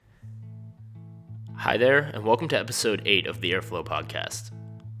Hi there, and welcome to episode 8 of the Airflow podcast.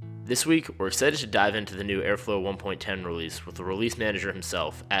 This week, we're excited to dive into the new Airflow 1.10 release with the release manager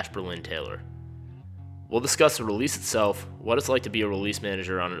himself, Ash Berlin-Taylor. We'll discuss the release itself, what it's like to be a release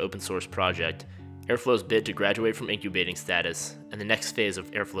manager on an open source project, Airflow's bid to graduate from incubating status, and the next phase of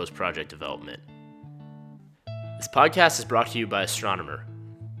Airflow's project development. This podcast is brought to you by Astronomer.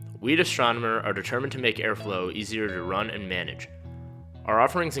 We at Astronomer are determined to make Airflow easier to run and manage. Our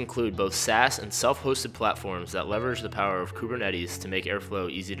offerings include both SaaS and self-hosted platforms that leverage the power of Kubernetes to make Airflow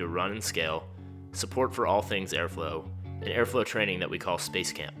easy to run and scale, support for all things Airflow, and Airflow training that we call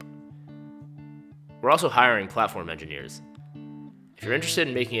Space Camp. We're also hiring platform engineers. If you're interested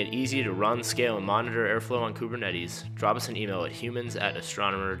in making it easy to run, scale, and monitor Airflow on Kubernetes, drop us an email at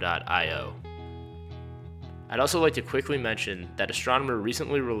humans@astronomer.io. I'd also like to quickly mention that Astronomer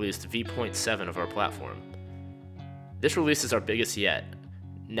recently released v.7 of our platform. This release is our biggest yet.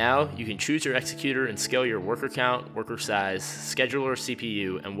 Now, you can choose your executor and scale your worker count, worker size, scheduler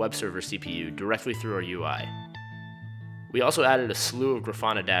CPU, and web server CPU directly through our UI. We also added a slew of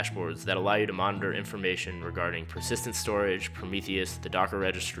Grafana dashboards that allow you to monitor information regarding persistent storage, Prometheus, the Docker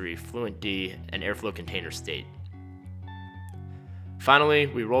registry, FluentD, and Airflow container state. Finally,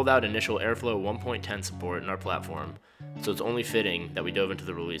 we rolled out initial Airflow 1.10 support in our platform, so it's only fitting that we dove into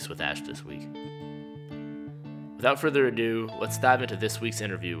the release with Ash this week. Without further ado, let's dive into this week's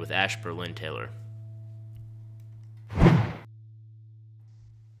interview with Ash Berlin-Taylor. All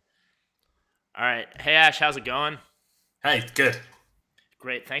right. Hey, Ash, how's it going? Hey, good.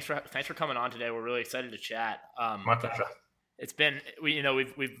 Great. Thanks for coming on today. We're really excited to chat. My pleasure. It's been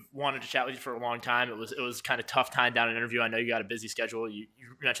we've wanted to chat with you for a long time. It was kind of tough tying down an interview. I know you got a busy schedule. You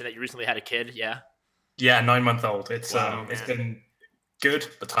mentioned that you recently had a kid. Yeah. Yeah, 9-month-old. It's Wow, it's been good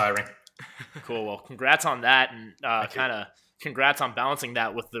but tiring. Cool. Well, congrats on that, and congrats on balancing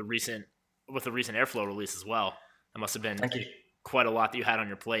that with the recent Airflow release as well. That must have been Thank you. quite a lot that you had on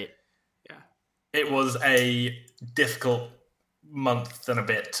your plate. Yeah. It was a difficult month and a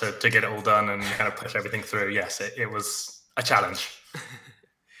bit to get it all done and kind of push everything through. Yes, it was a challenge.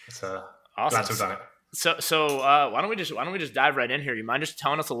 So Awesome. Glad to have done it. So why don't we just dive right in here? You mind just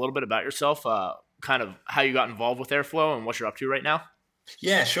telling us a little bit about yourself, kind of how you got involved with Airflow and what you're up to right now?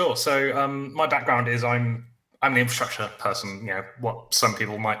 Yeah, sure. So my background is I'm an infrastructure person, what some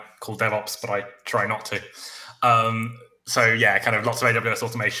people might call DevOps, but I try not to. So yeah, kind of lots of AWS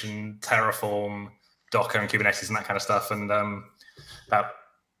automation, Terraform, Docker and Kubernetes and that kind of stuff. And about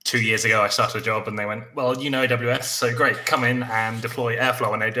 2 years ago, I started a job and they went, well, you know AWS, so great, come in and deploy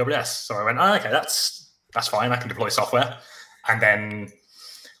Airflow on AWS. So I went, okay, that's fine. I can deploy software. And then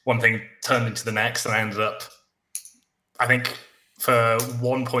one thing turned into the next and I ended up, I think, for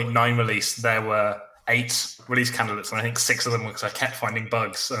 1.9 release, there were 8 release candidates, and I think 6 of them were because I kept finding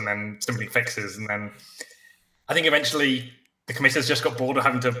bugs and then simply fixes. And then I think eventually the committers just got bored of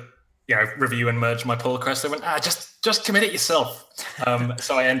having to, review and merge my pull requests. They went, just commit it yourself.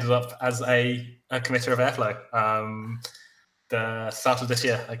 So I ended up as a committer of Airflow. The start of this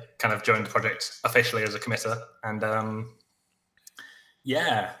year, I kind of joined the project officially as a committer, and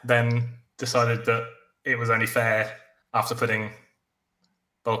then decided that it was only fair after putting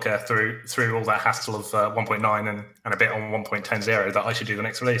Volker through all that hassle of 1.9 and a bit on 1.10.0 that I should do the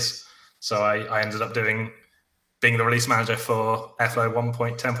next release. So I ended up being the release manager for Airflow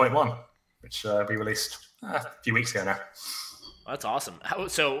 1.10.1, which we released a few weeks ago now. That's awesome.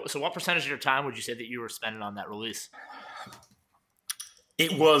 So what percentage of your time would you say that you were spending on that release?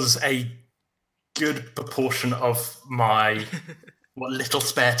 It was a good proportion of my what little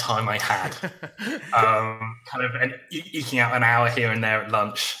spare time I had, kind of eking out an hour here and there at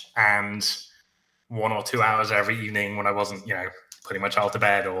lunch and 1 or 2 hours every evening when I wasn't, putting my child to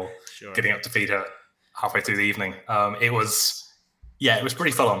bed or getting up to feed her halfway through the evening. It was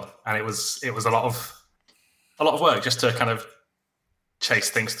pretty full on, and it was a lot of work just to kind of chase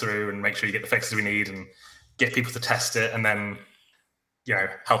things through and make sure you get the fixes we need and get people to test it, and then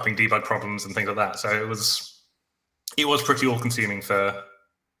helping debug problems and things like that. So it was pretty all-consuming for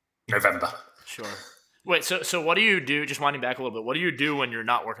November. Sure. Wait, so what do you do, just winding back a little bit, what do you do when you're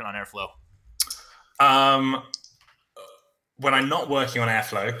not working on Airflow? When I'm not working on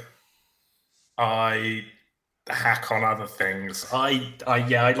Airflow, I hack on other things. I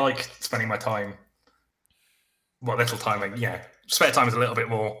like spending my time, what little time, spare time is a little bit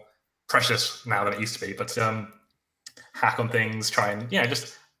more precious now than it used to be, but hack on things, try and,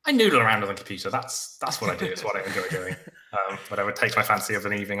 I noodle around on the computer. That's what I do. It's what I enjoy doing. Whatever takes my fancy of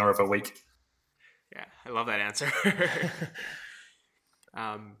an evening or of a week. Yeah, I love that answer.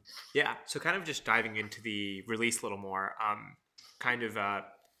 So kind of just diving into the release a little more.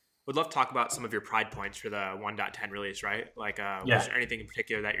 would love to talk about some of your pride points for the 1.10 release, right? Like, was there anything in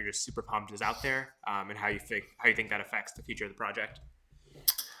particular that you're just super pumped is out there, and how you think that affects the future of the project?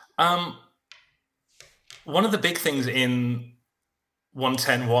 One of the big things in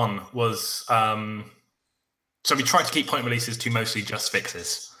 1.10.1 was so we tried to keep point releases to mostly just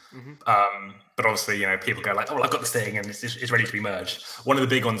fixes. But obviously, people go like, "Oh, well, I've got this thing and it's ready to be merged." One of the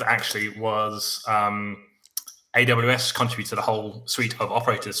big ones actually was AWS contributed a whole suite of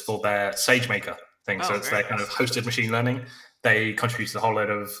operators for their SageMaker thing. So it's their kind of hosted machine learning. They contributed a whole load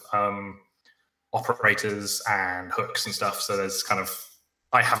of operators and hooks and stuff. So there's kind of,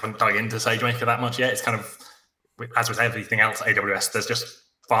 I haven't dug into SageMaker that much yet. It's kind of, as with everything else at AWS, there's just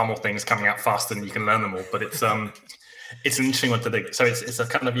far more things coming out faster than you can learn them all. But it's an interesting one to dig. So it's a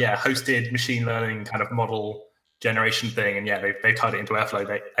kind of hosted machine learning kind of model generation thing. And they tied it into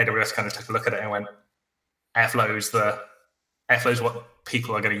Airflow. AWS kind of took a look at it and went, Airflow's what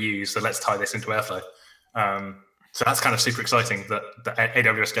people are going to use, so let's tie this into Airflow. So that's kind of super exciting that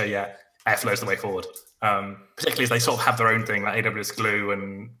AWS go, Airflow's the way forward. Particularly as they sort of have their own thing, like AWS Glue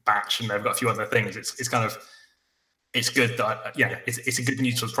and Batch, and they've got a few other things. It's good that it's a good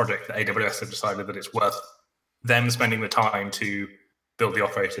news for the project that AWS have decided that it's worth them spending the time to build the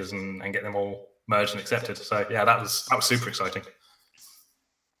operators and get them all merged and accepted. So that was super exciting.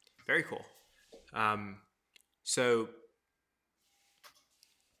 Very cool. So,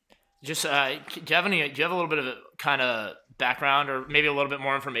 just do you have a little bit of a kind of background or maybe a little bit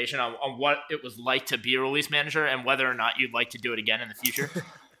more information on what it was like to be a release manager and whether or not you'd like to do it again in the future?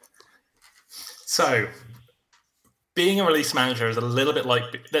 So, being a release manager is a little bit like,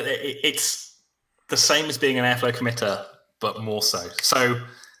 it's the same as being an Airflow committer, but more so. So,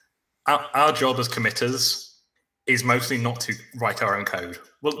 our job as committers is mostly not to write our own code.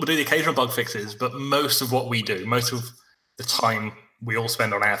 We'll do the occasional bug fixes, but most of what we do, most of the time we all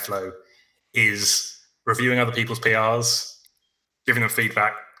spend on Airflow is reviewing other people's PRs, giving them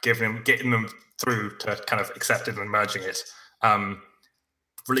feedback, getting them through to kind of accept it and merging it.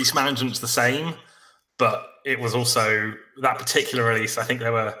 Release management's the same, but it was also that particular release. I think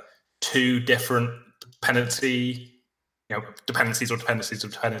there were two different dependencies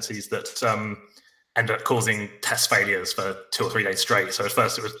that ended up causing test failures for 2 or 3 days straight. So at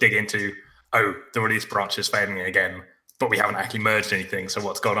first it was dig into, the release branch is failing again, but we haven't actually merged anything. So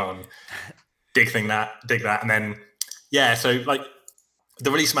what's gone on? Dig that. And then, so like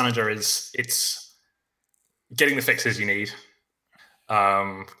the release manager it's getting the fixes you need.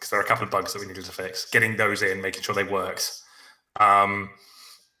 Because there are a couple of bugs that we needed to fix, getting those in, making sure they worked.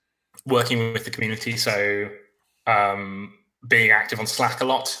 Working with the community. So, being active on Slack a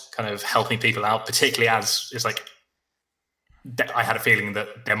lot, kind of helping people out, particularly as it's like, I had a feeling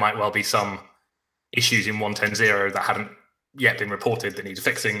that there might well be some issues in 1.10.0 that hadn't yet been reported that needed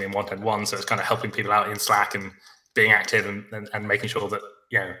fixing in 1.10.1. So it's kind of helping people out in Slack and being active and making sure that,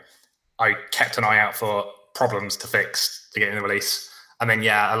 I kept an eye out for problems to fix to get in the release. And then,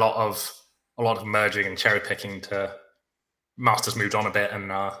 a lot of merging and cherry picking to Master's moved on a bit and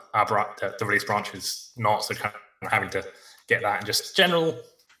the release branch is not, so kind of having to get that and just general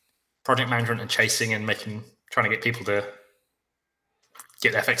project management and chasing and trying to get people to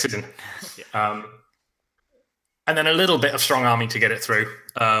get their fixes in. And then a little bit of strong arming to get it through.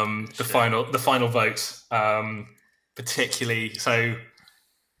 The final vote, particularly so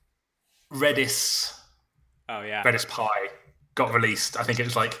Redis. Redis Pi got released. I think it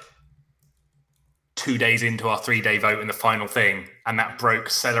was like 2 days into our 3-day vote in the final thing, and that broke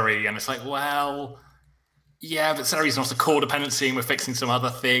Celery. And it's like, well, but Celery is not a core dependency, and we're fixing some other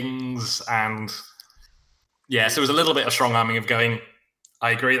things. And so it was a little bit of strong arming of going,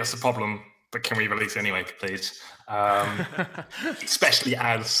 I agree that's a problem, but can we release it anyway, please? Especially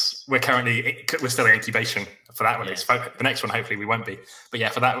as we're still in incubation for that release. For the next one, hopefully we won't be.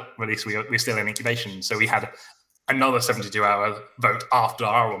 But for that release, we're still in incubation. So we had another 72-hour vote after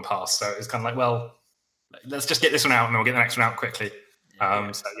our one passed. So it's kind of like, well, let's just get this one out and then we'll get the next one out quickly.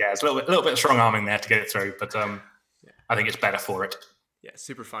 It's a little bit of strong arming there to get it through, but I think it's better for it. Yeah,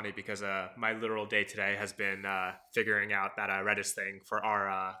 super funny because my literal day today has been figuring out that Redis thing for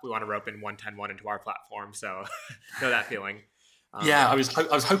our we want to rope in 1.10.1 into our platform. So know that feeling. I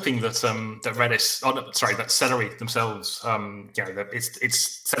was hoping that that Celery themselves, that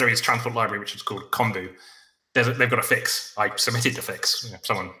it's Celery's transport library, which is called Kombu. They've got a fix. I submitted the fix.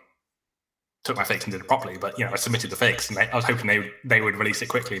 Someone took my fix and did it properly, but I submitted the fix, and I was hoping they would release it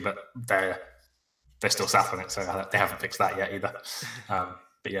quickly, but they're still sat on it, so they haven't fixed that yet either.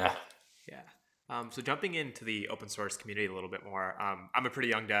 But So jumping into the open source community a little bit more, I'm a pretty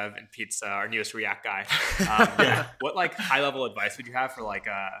young dev, and Pete's our newest React guy. What like high level advice would you have for like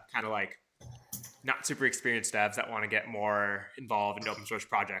kind of like not super experienced devs that want to get more involved in open source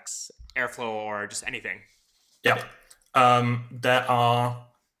projects, Airflow or just anything? Yeah, there are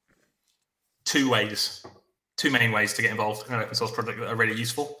two main ways to get involved in an open source project that are really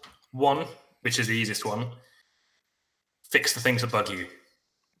useful. One, which is the easiest one, fix the things that bug you.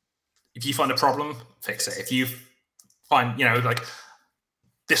 If you find a problem, fix it. If you find, like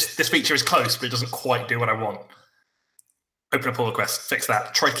this feature is close, but it doesn't quite do what I want, open a pull request, fix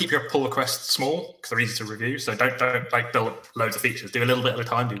that. Try to keep your pull requests small because they're easy to review. So don't like build up loads of features. Do a little bit at a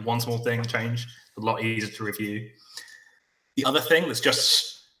time. Do one small thing, change. A lot easier to review. The other thing that's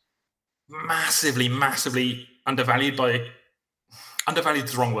just massively undervalued is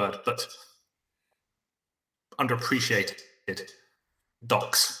the wrong word, but underappreciated,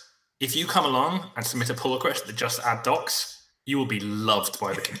 docs. If you come along and submit a pull request that just add docs, you will be loved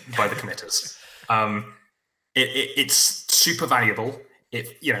by the committers. It's super valuable.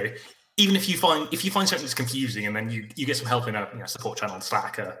 Even if you find something that's confusing, and then you get some help in a support channel,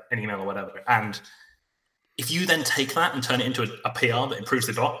 Slack, an email, or whatever, and if you then take that and turn it into a PR that improves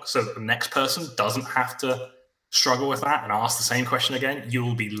the doc, so that the next person doesn't have to struggle with that and ask the same question again, you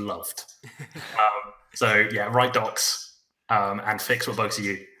will be loved. So yeah, write docs and fix what bugs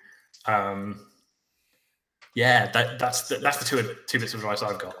you. That's the two bits of advice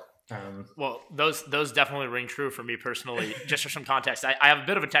I've got. Well, those definitely ring true for me personally. Just for some context, I have a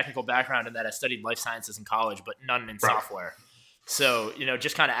bit of a technical background in that I studied life sciences in college, but none in software. So,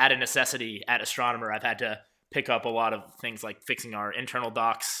 just kind of out of necessity at Astronomer, I've had to pick up a lot of things like fixing our internal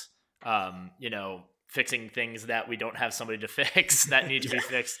docs, fixing things that we don't have somebody to fix that need to be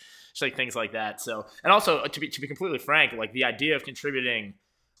fixed, just like things like that. So, and also to be completely frank, like the idea of contributing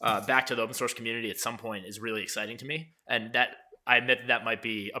back to the open source community at some point is really exciting to me. And that I admit that might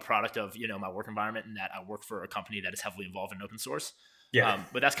be a product of, my work environment, and that I work for a company that is heavily involved in open source. Yeah.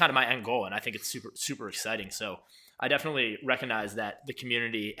 But that's kind of my end goal. And I think it's super, super exciting. So I definitely recognize that the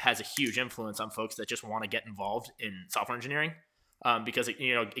community has a huge influence on folks that just want to get involved in software engineering, because it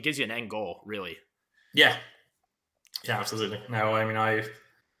gives you an end goal, really. Yeah. Yeah, absolutely. No, I mean,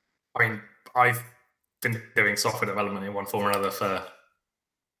 I've been doing software development in one form or another for,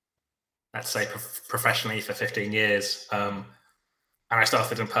 let's say, professionally for 15 years. And I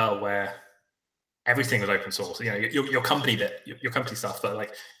started in Perl, where everything was open source. Your company stuff, but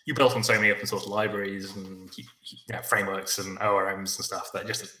like you built on so many open source libraries and frameworks and ORMs and stuff that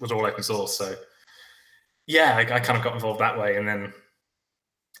just was all open source. So yeah, I kind of got involved that way, and then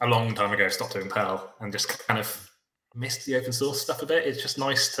a long time ago stopped doing Perl and just kind of missed the open source stuff a bit. It's just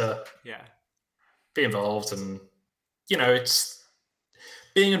nice to be involved, and it's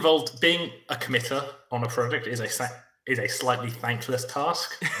being involved. Being a committer on a project is a slightly thankless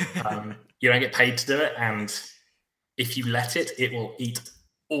task. You don't get paid to do it, and if you let it, it will eat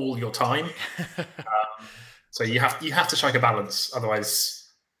all your time. So you have to strike a balance, otherwise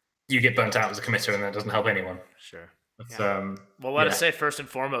you get burnt out as a committer, and that doesn't help anyone. Sure. Well, let us say first and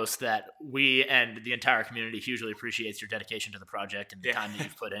foremost that we and the entire community hugely appreciates your dedication to the project and the time that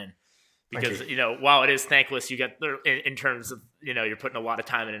you've put in. Because while it is thankless, you get in terms of you're putting a lot of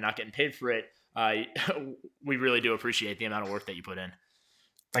time in and not getting paid for it. We really do appreciate the amount of work that you put in.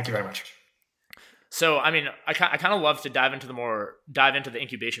 Thank you very much. So, I mean, I kind of love to dive into the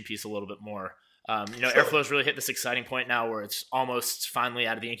incubation piece a little bit more. Sure. Airflow's really hit this exciting point now where it's almost finally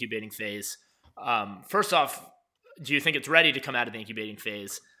out of the incubating phase. First off, do you think it's ready to come out of the incubating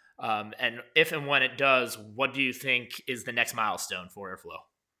phase? And if and when it does, what do you think is the next milestone for Airflow?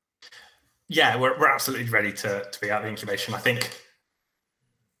 Yeah, we're absolutely ready to be out of the incubation. I think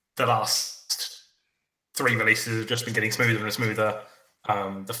the last 3 releases have just been getting smoother and smoother.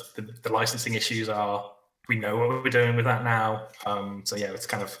 The licensing issues we know what we're doing with that now. So yeah, it's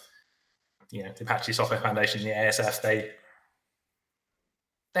kind of, the Apache Software Foundation, the ASF,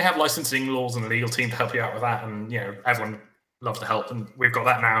 they have licensing laws and a legal team to help you out with that. And, everyone loves to help, and we've got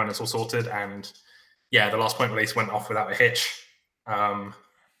that now and it's all sorted. And yeah, the last point release went off without a hitch.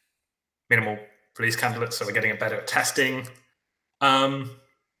 Minimal release candidates, so we're getting better at testing.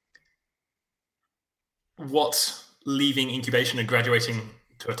 What leaving incubation and graduating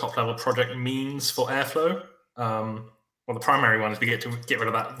to a top-level project means for Airflow? Well, the primary one is we get to get rid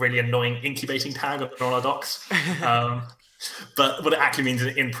of that really annoying incubating tag on our docs. But what it actually means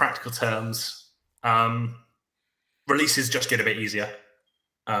in practical terms, releases just get a bit easier.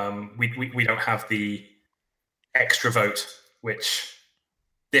 We don't have the extra vote, which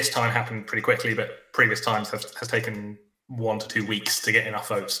this time happened pretty quickly, but previous times has taken 1 to 2 weeks to get enough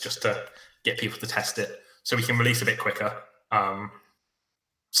votes just to get people to test it, so we can release a bit quicker,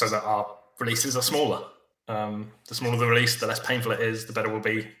 so that our releases are smaller. The smaller the release, the less painful it is, the better we'll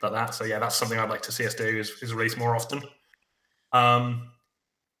be like that. So yeah, that's something I'd like to see us do is release more often.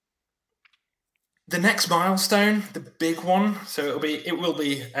 The next milestone, the big one, so it will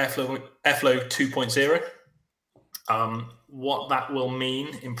be Airflow 2.0. What that will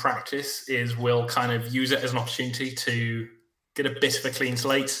mean in practice is we'll kind of use it as an opportunity to get a bit of a clean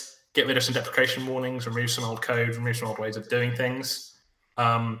slate, get rid of some deprecation warnings, remove some old code, remove some old ways of doing things.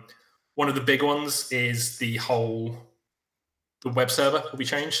 One of the big ones is the web server will be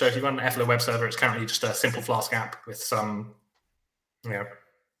changed. So if you run an Airflow web server, it's currently just a simple Flask app with some,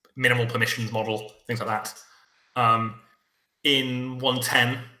 minimal permissions model, things like that. In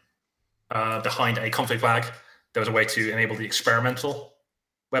 1.10, behind a config flag, there was a way to enable the experimental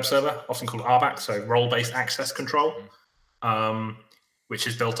web server, often called RBAC, so role-based access control, which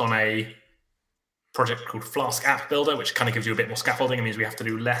is built on a project called Flask App Builder, which kind of gives you a bit more scaffolding. It means we have to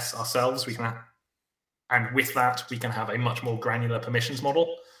do less ourselves. And with that, we can have a much more granular permissions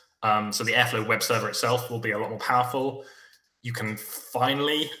model. So the Airflow web server itself will be a lot more powerful. You can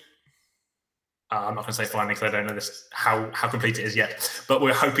finally, I'm not going to say finally because I don't know how complete it is yet, but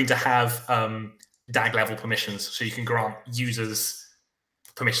we're hoping to have DAG level permissions. So you can grant users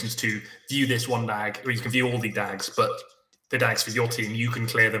permissions to view this one DAG, or you can view all the DAGs, but the DAGs for your team, you can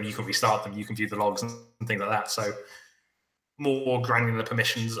clear them, you can restart them, you can view the logs and things like that. So more granular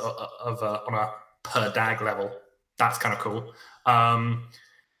permissions on a per DAG level. That's kind of cool.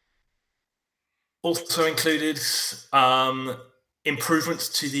 Also included improvements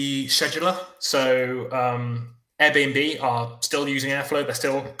to the scheduler. So Airbnb are still using Airflow. They're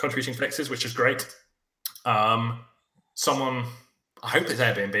still contributing fixes, which is great. I hope it's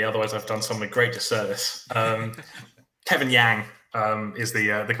Airbnb, otherwise I've done someone a great disservice. Kevin Yang is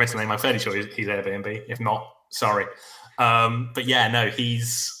the committee name. I'm fairly sure he's Airbnb. If not, sorry. But yeah, no,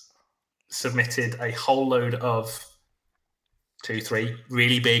 he's submitted a whole load of 2-3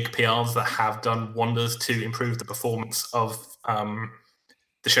 really big PRs that have done wonders to improve the performance of the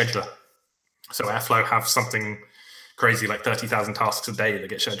scheduler. So Airflow have something crazy like 30,000 tasks a day that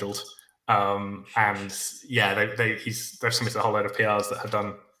get scheduled. And yeah, they've submitted a whole load of PRs that have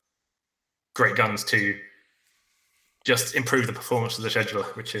done great guns to just improve the performance of the scheduler,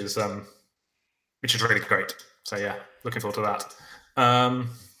 which is really great. So yeah, looking forward to that.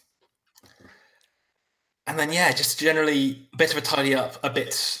 And then yeah, just generally a bit of a tidy up,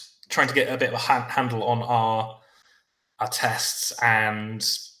 trying to get a bit of a handle on our tests and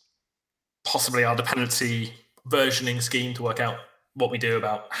possibly our dependency versioning scheme to work out what we do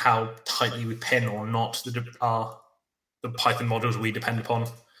about how tightly we pin or not the Python modules we depend upon.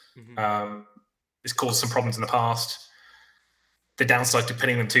 Mm-hmm. It's caused some problems in the past. The downside to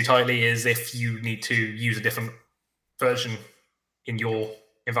pinning them too tightly is if you need to use a different version in your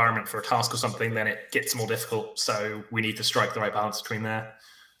environment for a task or something, then it gets more difficult. So we need to strike the right balance between there.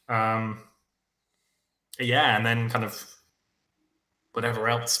 Yeah, and then kind of whatever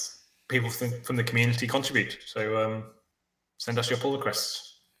else people think from the community contribute. So send us your pull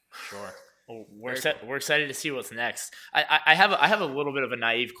requests. Sure. Well, we're excited to see what's next. I have a little bit of a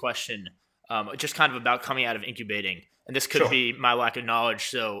naive question, just kind of about coming out of incubating, and this could be my lack of knowledge.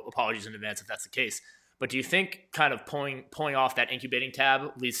 So apologies in advance if that's the case. But do you think kind of pulling off that incubating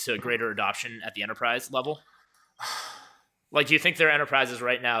tab leads to greater adoption at the enterprise level? Like, do you think there are enterprises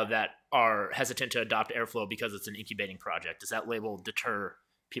right now that are hesitant to adopt Airflow because it's an incubating project? Does that label deter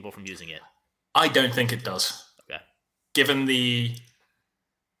people from using it? I don't think it does. Okay. Given the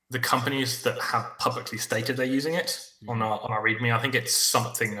companies that have publicly stated they're using it on our README, I think it's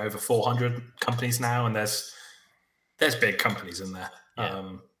something over 400 companies now, and there's big companies in there.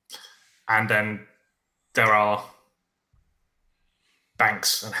 Yeah. And then there are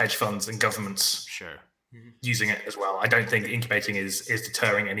banks and hedge funds and governments using it as well. I don't think incubating is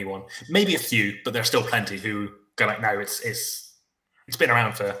deterring anyone. Maybe a few, but there's still plenty who go like, no, it's been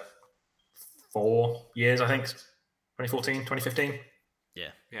around for 4 years, I think. 2014, 2015.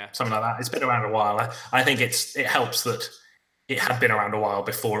 Yeah. Something like that. It's been around a while. I think it helps that it had been around a while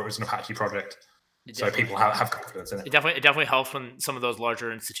before it was an Apache project. So people have confidence in it. It definitely helps when some of those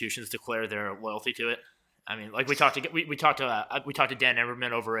larger institutions declare their loyalty to it. I mean, like we talked to Dan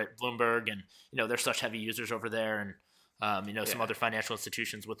Emberman over at Bloomberg, and they're such heavy users over there, and some other financial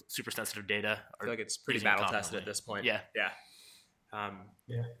institutions with super sensitive data. I feel like it's pretty battle tested at this point. Yeah.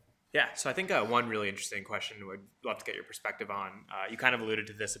 Yeah. So I think one really interesting question would love to get your perspective on. You kind of alluded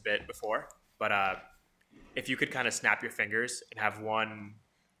to this a bit before, but if you could kind of snap your fingers and have one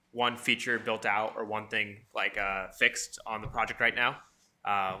feature built out or one thing like fixed on the project right now,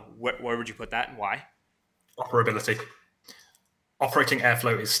 Where would you put that and why? Operability. Operating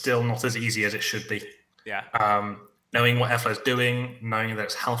Airflow is still not as easy as it should be. Yeah. Knowing what Airflow is doing, knowing that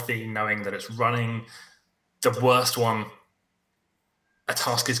it's healthy, knowing that it's running. The worst one, a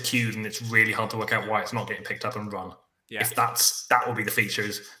task is queued and it's really hard to work out why it's not getting picked up and run. Yeah. If that will be the feature,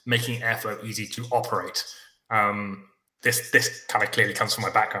 is making Airflow easy to operate. This kind of clearly comes from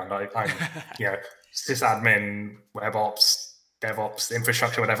my background. I'm sysadmin, WebOps, DevOps,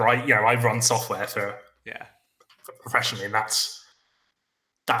 infrastructure, whatever. I run software for professionally, and that's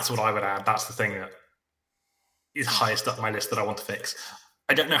what I would add. That's the thing that is highest up my list that I want to fix.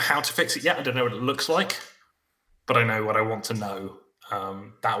 I don't know how to fix it yet. I don't know what it looks like, but I know what I want to know.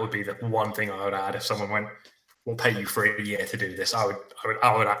 That would be the one thing I would add if someone went, "We'll pay you for a year to do this." I would.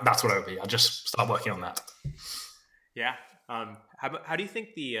 That's what I would be. I'd just start working on that. Yeah. How do you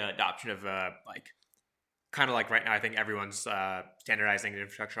think the adoption of kind of like right now, I think everyone's standardizing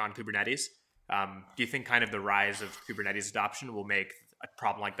infrastructure on Kubernetes. Do you think kind of the rise of Kubernetes adoption will make a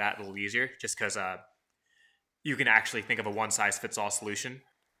problem like that a little easier, just because you can actually think of a one-size-fits-all solution?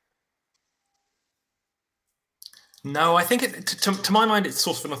 No, I think to my mind, it's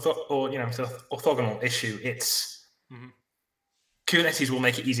sort of an orthogonal issue. It's Kubernetes will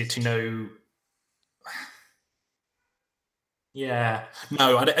make it easier to know. Yeah,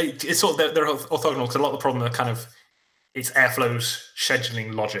 no, it's sort of they're orthogonal because a lot of the problem are kind of it's Airflow's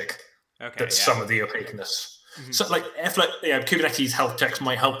scheduling logic that's some of the opaqueness. So like Airflow, Kubernetes health checks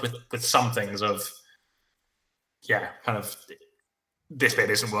might help with some things of kind of this bit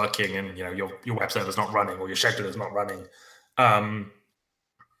isn't working and your web server's not running or your scheduler's not running.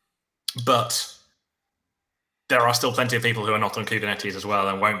 But there are still plenty of people who are not on Kubernetes as well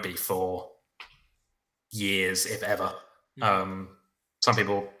and won't be for years, if ever. Some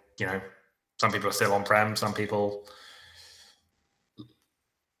people are still on-prem. Some people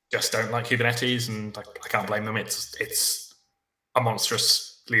just don't like Kubernetes, and I can't blame them. It's a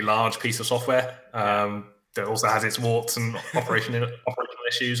monstrously large piece of software that also has its warts and operational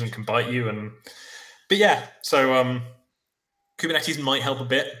issues and can bite you. So Kubernetes might help a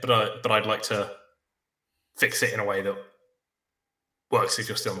bit, but I'd like to fix it in a way that works if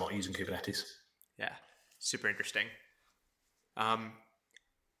you're still not using Kubernetes. Yeah, super interesting.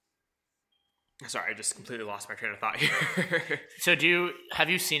 Sorry, I just completely lost my train of thought here. So have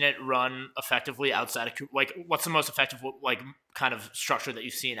you seen it run effectively outside of, what's the most effective, kind of structure that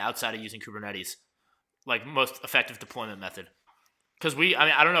you've seen outside of using Kubernetes? Most effective deployment method? Because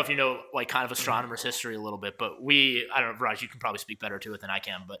I don't know if you know, kind of astronomer's history a little bit, but I don't know, Raj, you can probably speak better to it than I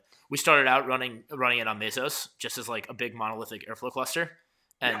can, but we started out running it on Mesos, just as a big monolithic Airflow cluster.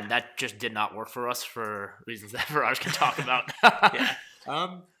 And that just did not work for us for reasons that Raj can talk about.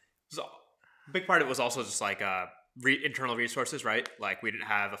 So a big part of it was also just internal resources, right? We didn't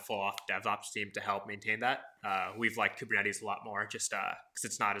have a full-off DevOps team to help maintain that. We've liked Kubernetes a lot more, just because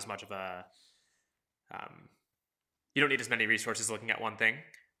it's not as much of a you don't need as many resources looking at one thing.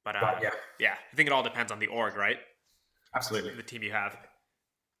 But I think it all depends on the org, right? Absolutely, the team you have.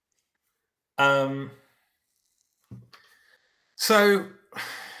 So,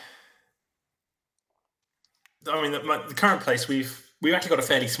 the current place we've actually got a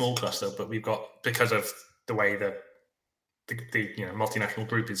fairly small cluster, but we've got, because of the way the multinational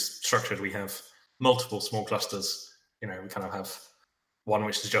group is structured, we have multiple small clusters. We kind of have one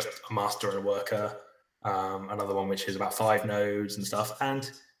which is just a master and a worker, another one which is about 5 nodes and stuff, and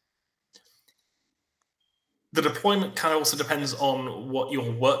the deployment kind of also depends on what your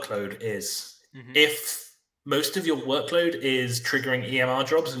workload is. If most of your workload is triggering EMR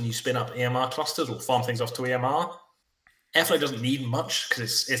jobs and you spin up EMR clusters or farm things off to EMR, Airflow doesn't need much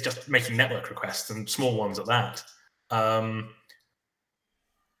because it's just making network requests and small ones at that. I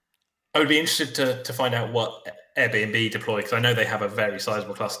would be interested to find out what Airbnb deploy, because I know they have a very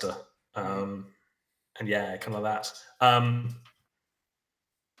sizable cluster. Kind of that.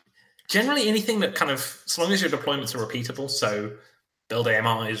 Generally, anything that kind of, as long as your deployments are repeatable, so build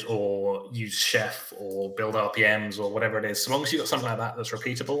AMIs or use Chef or build RPMs or whatever it is, so long as you've got something like that that's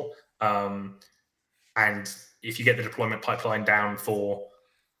repeatable, and if you get the deployment pipeline down for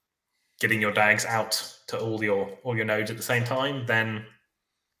getting your DAGs out to all your nodes at the same time, then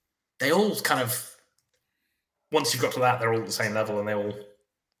they all kind of, once you've got to that, they're all at the same level and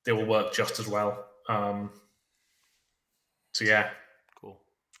they all work just as well. Cool.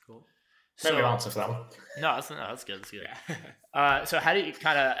 No answer for that one. No, that's good. Yeah. So how do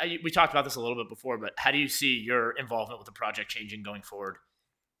you we talked about this a little bit before, but how do you see your involvement with the project changing going forward?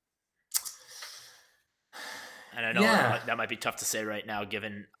 And I know that might be tough to say right now,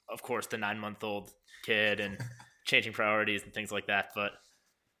 given, of course, the 9-month-old kid and changing priorities and things like that. But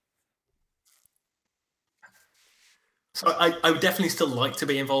So I would definitely still like to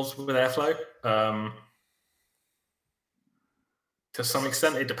be involved with Airflow. To some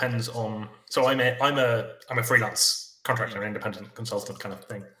extent, it depends on. So I'm a freelance contractor, an independent consultant kind of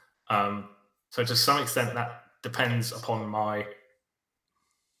thing. So to some extent, that depends upon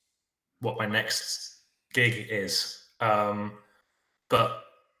what my next gig is. But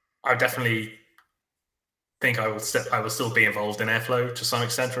I definitely think I will still be involved in Airflow to some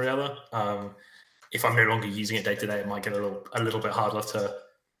extent or the other. If I'm no longer using it day to day, it might get a little bit harder to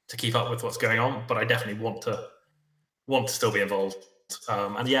keep up with what's going on. But I definitely want to still be involved.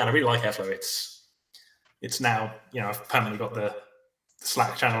 And I really like Airflow. It's now, I've permanently got the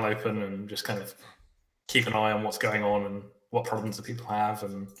Slack channel open and just kind of keep an eye on what's going on and what problems that people have,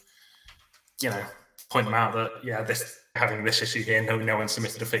 and point them out that having this issue here, no one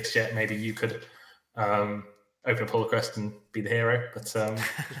submitted a fix yet. Maybe you could open a pull request and be the hero. But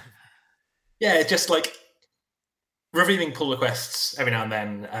it's just like reviewing pull requests every now and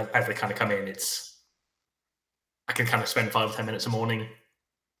then as they kind of come in. I can kind of spend 5 or 10 minutes a morning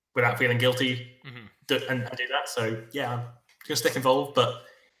without feeling guilty and do that. So I'm gonna stick involved, but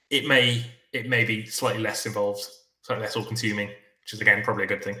it may be slightly less involved, slightly less all-consuming, which is again probably a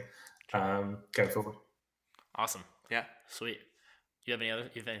good thing going forward. Awesome. Yeah. Sweet. Do you have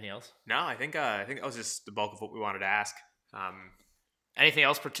anything else? No, I think that was just the bulk of what we wanted to ask. Anything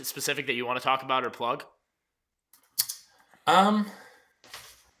else specific that you want to talk about or plug?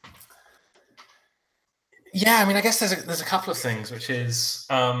 Yeah, I mean, I guess there's a couple of things, which is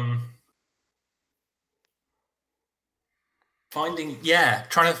so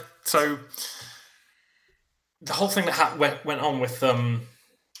the whole thing that went on with the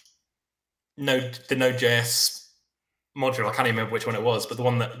Node.js module. I can't even remember which one it was, but the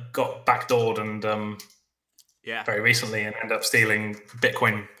one that got backdoored and very recently and ended up stealing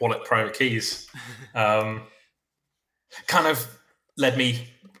Bitcoin wallet private keys, kind of led me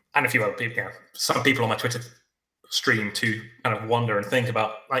and a few other people, some people on my Twitter stream to kind of wonder and think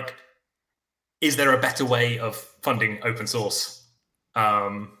about, like, is there a better way of funding open source?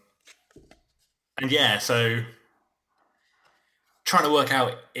 So trying to work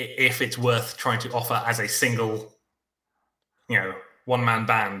out if it's worth trying to offer as a single, one-man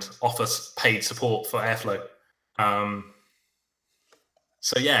band, offers paid support for Airflow.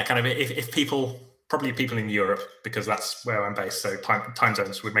 If people, probably people in Europe, because that's where I'm based, so time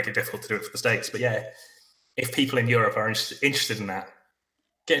zones would make it difficult to do it for the States. But if people in Europe are interested in that,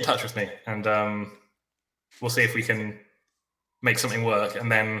 get in touch with me, and we'll see if we can make something work.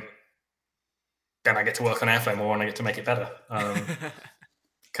 And then I get to work on Airflow more, and I get to make it better.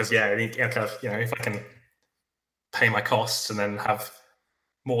 Because if I can pay my costs and then have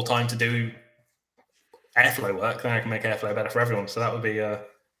more time to do Airflow work, then I can make Airflow better for everyone. So that would be an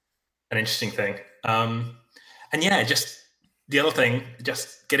interesting thing. Just the other thing,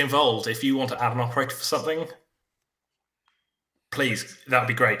 just get involved. If you want to add an operator for something, please, that would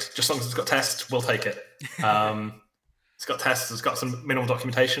be great. Just as long as it's got tests, we'll take it. It's got tests, it's got some minimal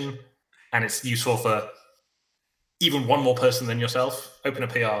documentation, and it's useful for even one more person than yourself. Open a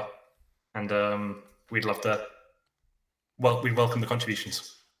PR, and we'd love to. Well, we welcome the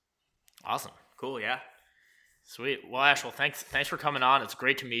contributions. Awesome. Cool. Yeah. Sweet. Well, Ash, thanks for coming on. It's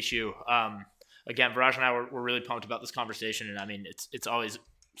great to meet you. Again, Viraj and I were really pumped about this conversation, and I mean, it's always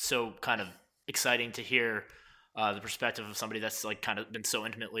so kind of exciting to hear the perspective of somebody that's like kind of been so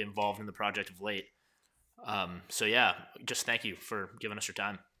intimately involved in the project of late. Just thank you for giving us your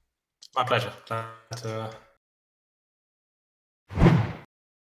time. My pleasure.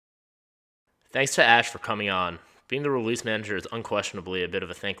 Thanks to Ash for coming on. Being the release manager is unquestionably a bit of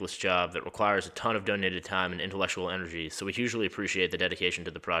a thankless job that requires a ton of donated time and intellectual energy, so we hugely appreciate the dedication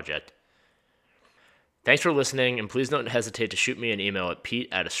to the project. Thanks for listening, and please don't hesitate to shoot me an email at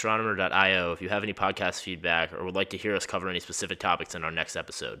pete@astronomer.io if you have any podcast feedback or would like to hear us cover any specific topics in our next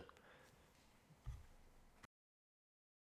episode.